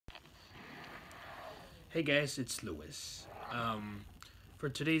Hey guys, it's Lewis. For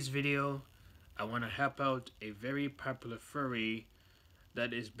today's video, I want to help out a very popular furry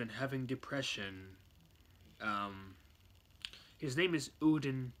that has been having depression. Um, his name is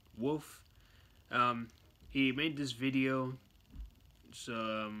Odin Wolf. He made this video,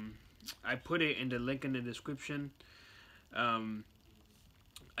 so I put it in the link in the description. Um,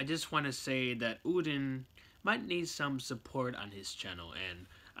 I just want to say that Odin might need some support on his channel, and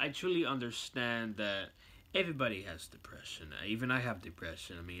I truly understand that everybody has depression. Even I have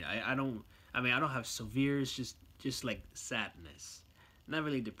depression. I don't have severe. It's just like sadness. Not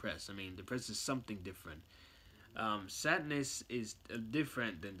really depressed. Depressed is something different. Sadness is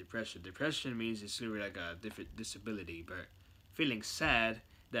different than depression. Depression means it's really like a different disability, but feeling sad,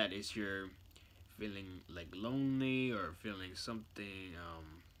 that is your feeling like lonely or feeling something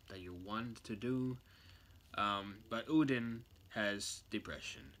that you want to do. But Odin has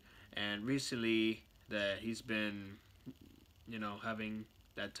depression, and recently that he's been, having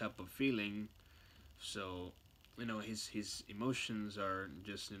that type of feeling. So, his emotions are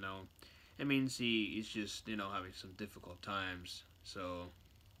just, it means he's just, having some difficult times. So,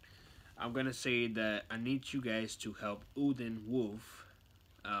 I'm gonna say that I need you guys to help Odin Wolf.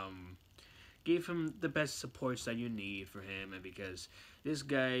 Give him the best supports that you need for him, and because this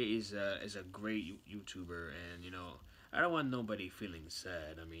guy is a great YouTuber, and I don't want nobody feeling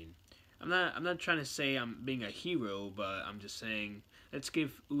sad. I'm not trying to say I'm being a hero, but I'm just saying let's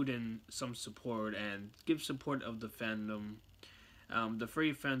give Odin some support and give support of the fandom. The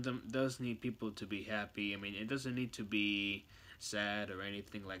Furry Fandom does need people to be happy. It doesn't need to be sad or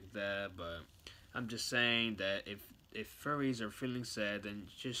anything like that, but I'm just saying that if furries are feeling sad, then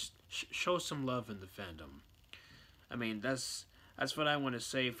just show some love in the fandom. That's what I want to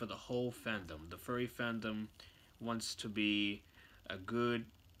say for the whole fandom. The Furry Fandom wants to be a good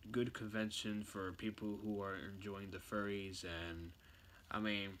convention for people who are enjoying the furries, and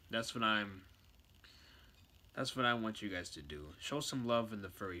that's what I want you guys to do. Show some love in the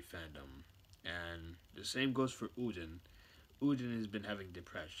Furry Fandom. And the same goes for Odin. Odin has been having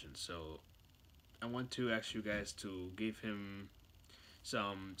depression, so I want to ask you guys to give him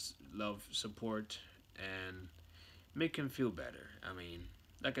some love, support, and make him feel better.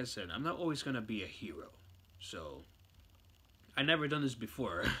 Like I said, I'm not always gonna be a hero, so I never done this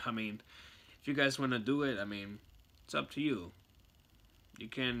before. If you guys want to do it, it's up to you. You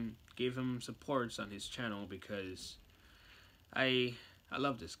can give him supports on his channel, because I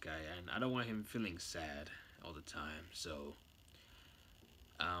love this guy and I don't want him feeling sad all the time. So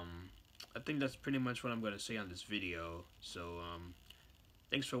I think that's pretty much what I'm going to say on this video. So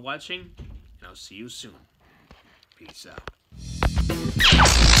thanks for watching, and I'll see you soon. Peace out.